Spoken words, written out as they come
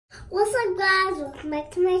What's up guys, welcome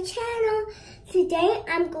back to my channel. Today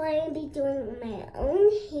I'm going to be doing my own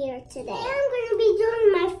hair today. I'm going to be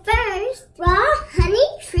doing my first raw honey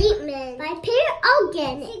treatment by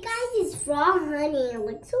Organiks. See guys, it's raw honey. It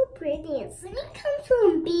looks so pretty. It's honey comes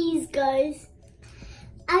from bees, guys.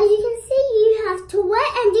 As you can see, you have to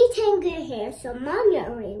wet and detangle your hair. So mommy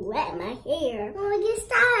already wet my hair. When we get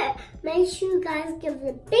started, make sure you guys give it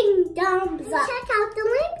a big thumbs up. Check out the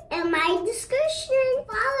link in my description.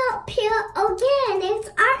 Follow Organiks,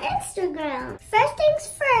 our Instagram. First things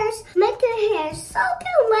first, make your hair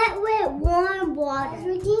soaking wet with warm water.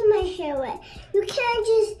 We're getting my hair wet. You can't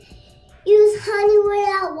just use honey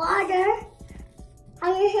without water, or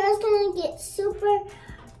your hair's gonna get super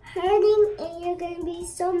hurting and you're gonna be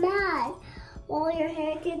so mad while your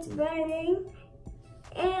hair gets burning,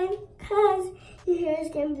 and cause your hair is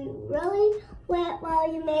gonna be really wet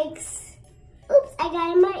while you make, oops, I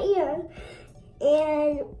got in my ear,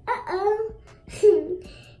 and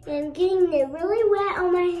and getting it really wet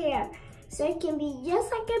on my hair so it can be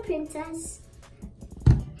just like a princess.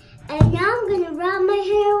 And now I'm gonna rub my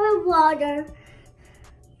hair with water.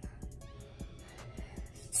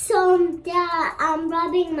 So that I'm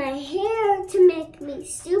rubbing my hair to make me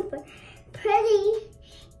super pretty.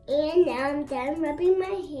 And now I'm done rubbing my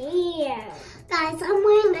hair. Guys, I'm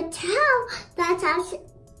wearing a towel.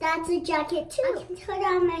 That's a jacket too. I can tell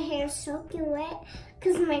that my hair is soaking wet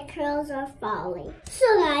because my curls are falling. So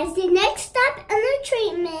guys, the next step in the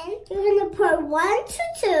treatment, you're gonna pour 1 to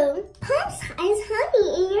 2 pump-size honey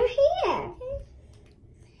in your hair.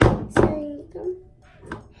 So there you go.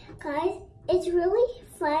 Guys, it's really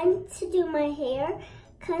fun to do my hair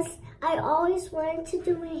because I always wanted to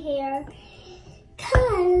do my hair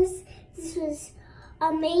because this was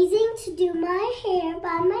amazing to do my hair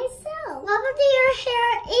by myself. Love to do your hair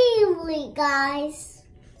evenly, guys.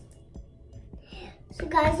 So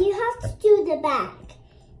guys, you have to do the back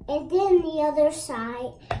and then the other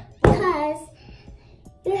side because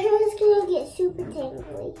your hair is going to get super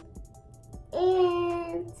tangly.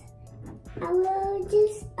 And a little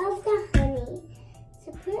just of the honey.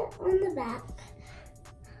 So put it on the back.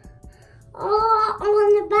 All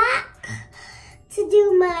on the back to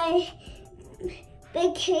do my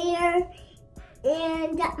big hair,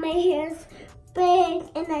 and that my hair's big,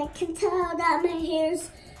 and I can tell that my hair's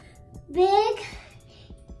big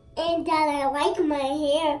and that I like my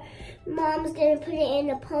hair. Mom's gonna put it in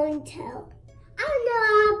a ponytail. I don't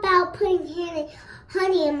know about putting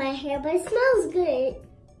honey in my hair, but it smells good.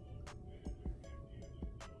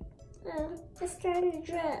 It's starting to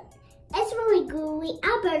drip. It's really gooey.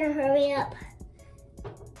 I better hurry up.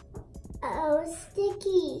 Uh-oh, it's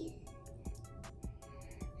sticky.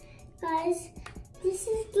 Guys, this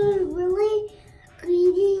is getting really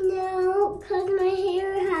greedy now because my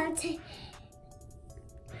hair had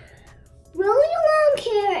really long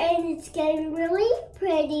hair and it's getting really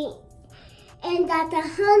pretty. And that the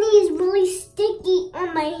honey is really sticky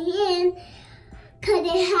on my hand because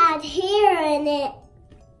it had hair in it.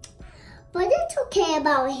 But it's okay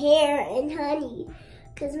about hair and honey,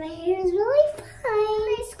 because my hair is really fine. I'm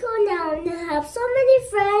in school now and I have so many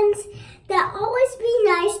friends that always be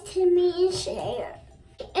nice to me and share.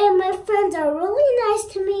 And my friends are really nice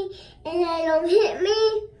to me and they don't hit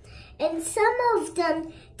me. And some of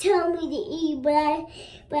them tell me to eat,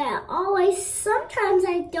 but I always, sometimes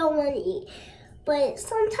I don't want to eat. But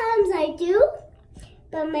sometimes I do.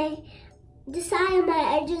 But the side of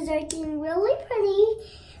my edges are getting really pretty.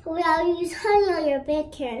 Well, use honey on your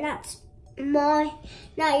big hair, not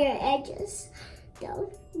your edges,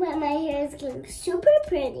 though. But my hair is getting super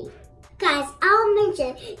pretty. Guys, I'll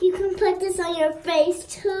mention, you can put this on your face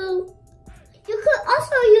too. You could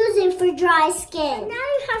also use it for dry skin. Now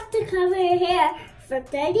you have to cover your hair for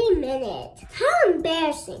 30 minutes. How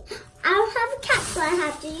embarrassing. I don't have a cap, so I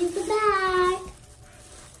have to use the bag.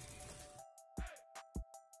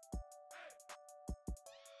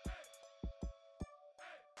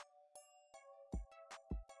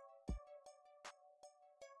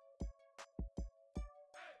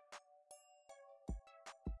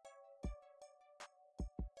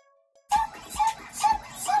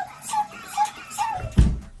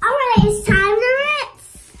 It's time to rinse.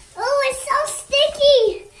 Oh, it's so sticky.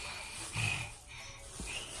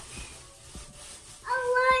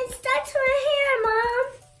 Oh, it stuck to my hair, Mom.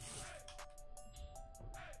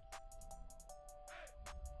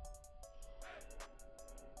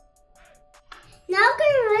 Now I'm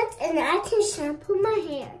gonna rinse and I can shampoo my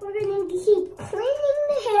hair. We're gonna keep cleaning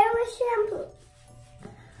the hair with shampoo.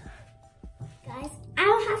 Guys, I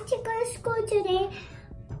don't have to go to school today.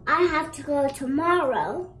 I have to go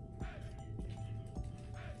tomorrow.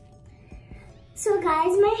 So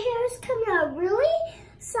guys, my hair is coming out really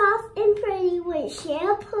soft and pretty with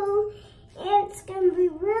shampoo, and it's gonna be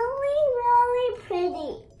really, really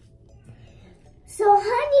pretty. So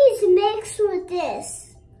honey is mixed with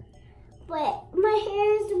this, but my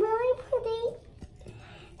hair is really pretty,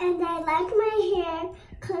 and I like my hair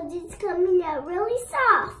because it's coming out really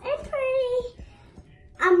soft and pretty.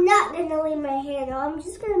 I'm not gonna leave my hair though, I'm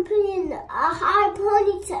just gonna put it in a high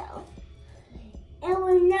ponytail. And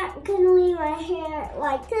we're not gonna leave our hair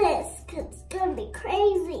like this because it's gonna be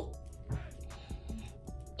crazy.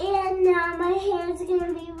 And now my hair is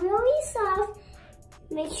gonna be really soft.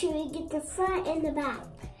 Make sure you get the front and the back.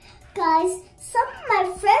 Guys, some of my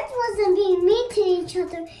friends wasn't being mean to each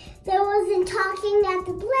other. They wasn't talking at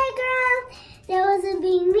the playground. They wasn't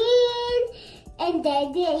being mean. And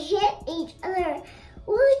they didn't hit each other.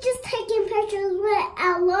 We were just taking pictures with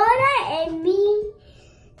Alora and me.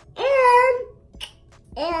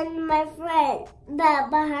 And my friend that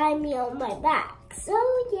behind me on my back. So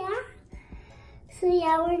yeah,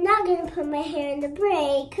 we're not gonna put my hair in the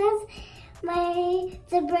braid because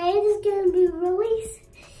the braid is gonna be really,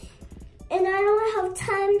 and I don't have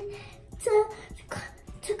time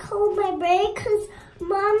to comb my braid because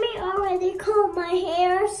mommy already combed my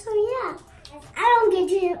hair. So yeah, I don't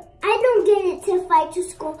get it to fight to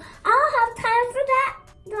school. I don't have time for that.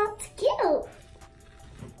 That's cute.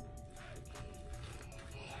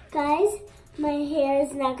 Guys, my hair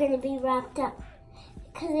is not going to be wrapped up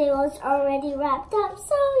because it was already wrapped up,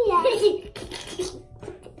 so yeah. Okay,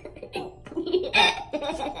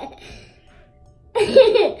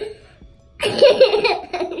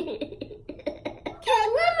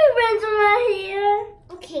 let me rinse my hair.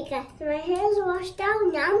 Okay guys, my hair is washed out,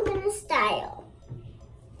 now I'm going to style.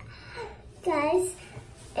 Guys,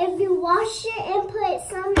 if you wash it and put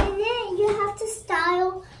some in it, you have to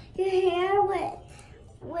style your hair with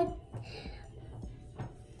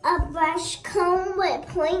a brush comb with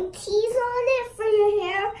pointies on it for your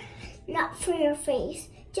hair, not for your face,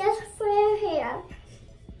 just for your hair.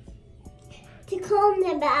 To comb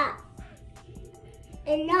the back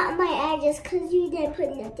and not my edges because you didn't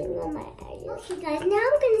put nothing on my edges. Okay guys, now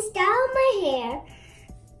I'm going to style my hair.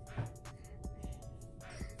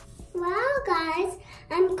 Wow guys,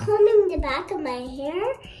 I'm combing the back of my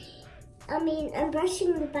hair. I'm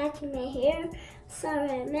brushing the back of my hair. Sorry,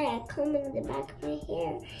 I meant combing the back of my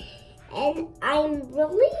hair. And I'm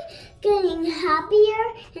really getting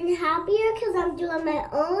happier and happier because I'm doing my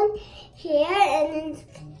own hair, and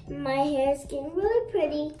then my hair is getting really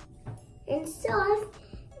pretty and soft,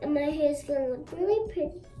 and my hair is going to look really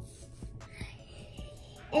pretty.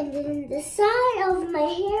 And then the side of my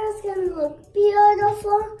hair is going to look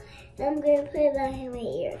beautiful. And I'm going to put it behind my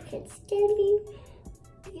ear because it's going to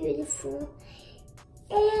be beautiful.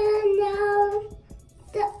 And now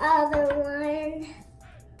the other one.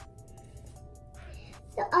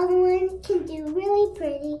 The other one can do really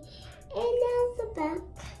pretty. And now the back.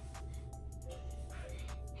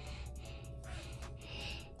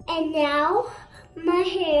 And now my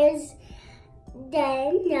hair is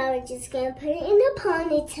done. Now we're just going to put it in a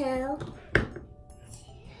ponytail.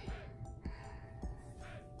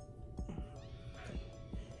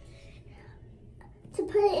 To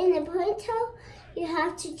put it in a ponytail, you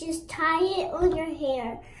have to just tie it on your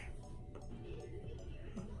hair.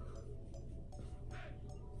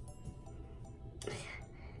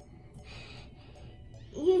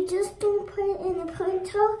 You just don't put it in a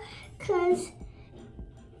ponytail because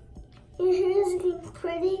your hair is getting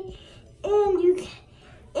pretty,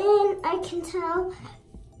 and I can tell.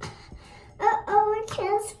 I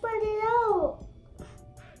can't spread it out.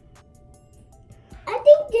 I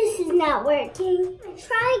think this is not working. I'll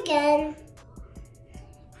try again.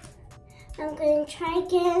 I'm gonna try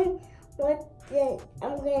again with the,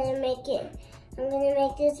 I'm gonna make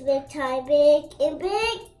this big tie big and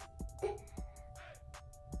big.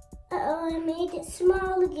 Uh-oh, I made it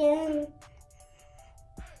small again.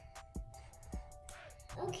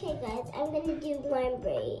 Okay guys, I'm gonna do one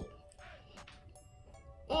braid.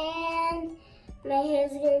 And my hair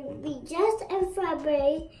is gonna be just a front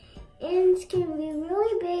braid. And it's gonna be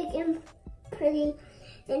really big and pretty.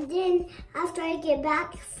 And then after I get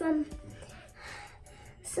back from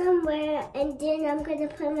somewhere, and then I'm gonna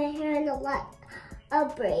put my hair in a lot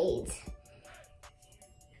of braids.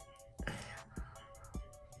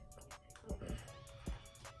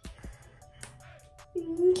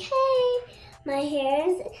 Okay, my hair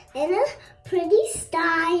is in a pretty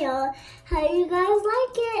style. How do you guys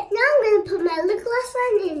like it? Now I'm gonna put my lip gloss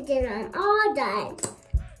on, and then I'm all done.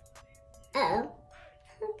 Uh-oh.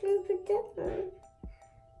 How can I put that on?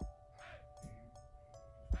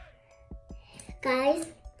 Guys,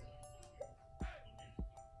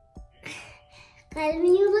 Guys,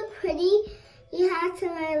 when you look pretty, you have to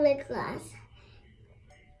wear lip gloss.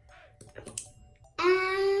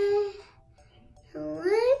 And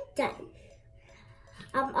we're done.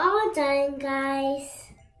 I'm all done,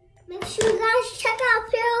 guys. Make sure you guys check out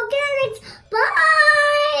Pure Organics.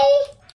 Bye!